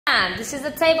This is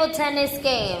a table tennis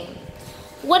game.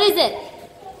 What is it?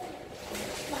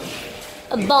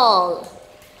 A ball.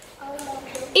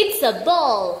 It's a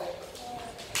ball.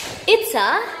 It's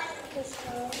a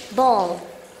ball.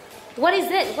 What is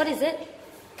it? What is it?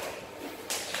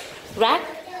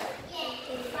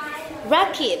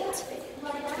 Racket.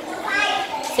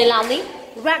 Say loudly.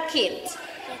 Racket.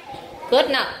 Good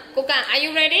now. Coca, are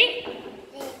you ready?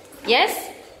 Yes?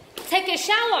 Take a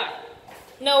shower.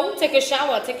 No, take a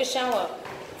shower. Take a shower.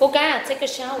 Coca, take a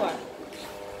shower.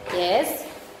 Yes.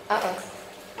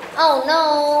 Oh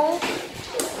no.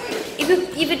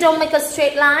 If you don't make a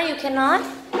straight line, you cannot.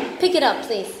 Pick it up,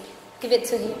 please. Give it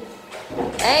to him.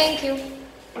 Thank you.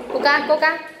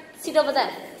 Coca, sit over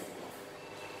there.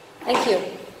 Thank you.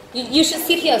 You should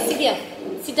sit here. Sit here.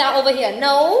 Sit down over here.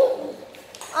 No.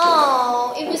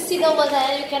 Oh, if you sit over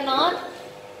there, you cannot.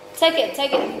 Take it.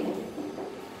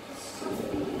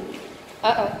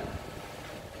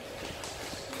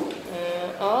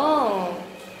 Oh.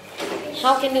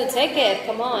 How can you take it?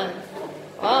 Come on.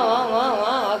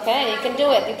 Wow. Okay, you can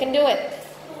do it.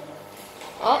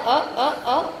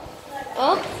 Oh.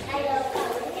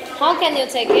 How can you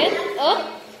take it?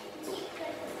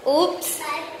 Oops.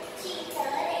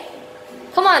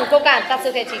 Come on, Coca. That's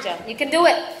okay, teacher. You can do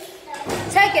it.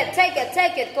 Take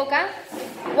it, Coca.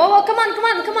 Whoa, come on.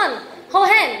 Hold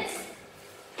hands.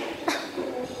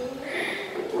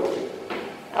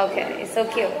 Okay, it's so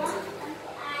cute.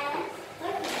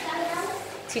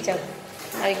 Teacher,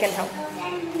 now you can help.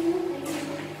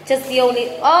 Just the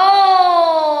only...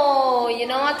 Oh, you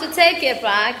know how to take it,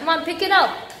 right? Come on, pick it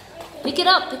up. Pick it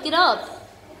up.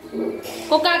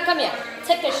 Coca, come here.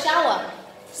 Take a shower.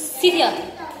 Sit here.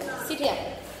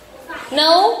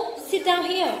 No, sit down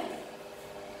here.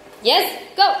 Yes,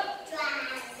 go.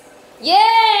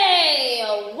 Yay!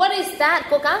 What is that,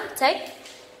 Coca? Take.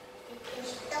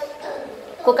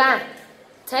 Coca,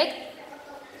 take.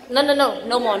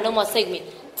 No more. Say me.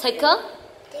 Take a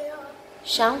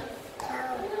shower.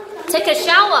 Take a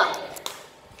shower.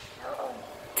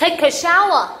 Take a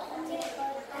shower.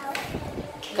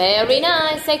 Very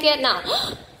nice. Take it now.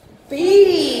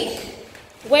 Big.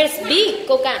 Where's big,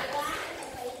 Coca?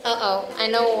 I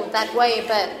know that way,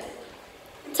 but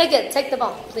take it. Take the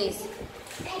ball, please.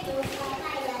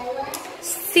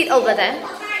 Sit over there,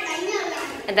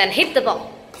 and then hit the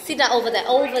ball. Sit down over there.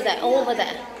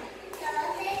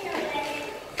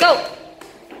 Go.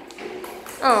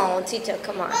 Oh, teacher,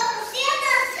 come on.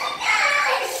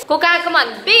 Coca, come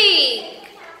on. Big.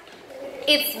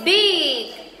 It's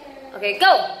big. Okay,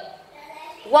 go.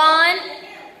 1.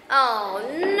 Oh,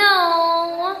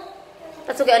 no.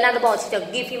 That's okay. Another ball, teacher.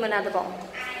 Give him another ball.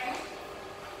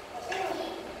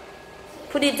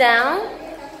 Put it down.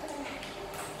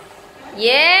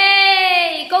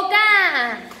 Yay!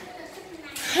 Coca!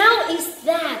 How is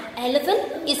that?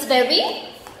 Elephant? It's very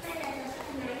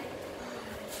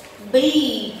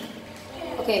big.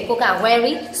 Okay, Coca,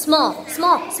 very small.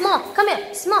 Come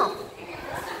here, small.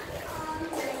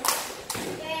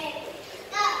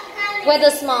 Where the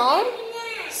small?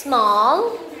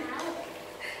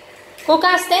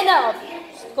 Coca, stand up.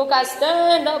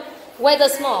 Where the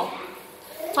small?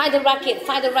 Find the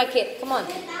racket. Come on.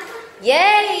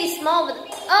 Yay, small.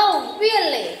 Oh,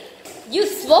 really? You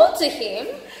spoke to him?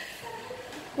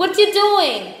 What you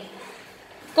doing?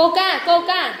 Coca.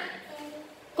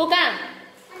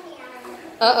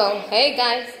 Hey,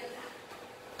 guys.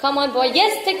 Come on, boy.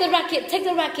 Yes, take the racket. Take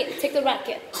the racket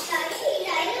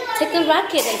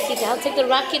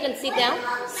and sit down.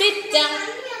 Sit down.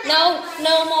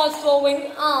 No more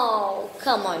throwing. Oh,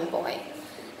 come on, boy.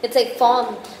 It takes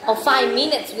 4 or 5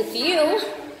 minutes with you.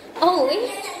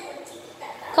 Only.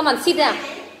 Come on, sit down.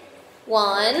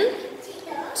 1,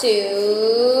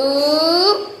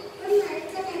 2,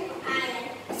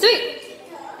 3.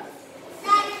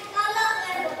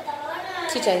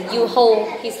 Teacher, you hold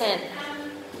his hand.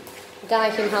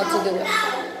 Guide him how to do it.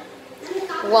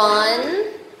 1,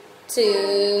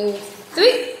 2,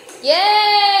 3.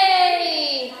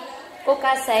 Yay!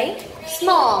 Coca, say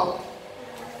small.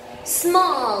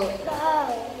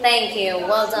 Thank you.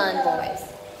 Well done, boys.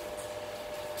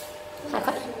 High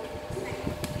five.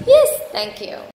 Yes, thank you.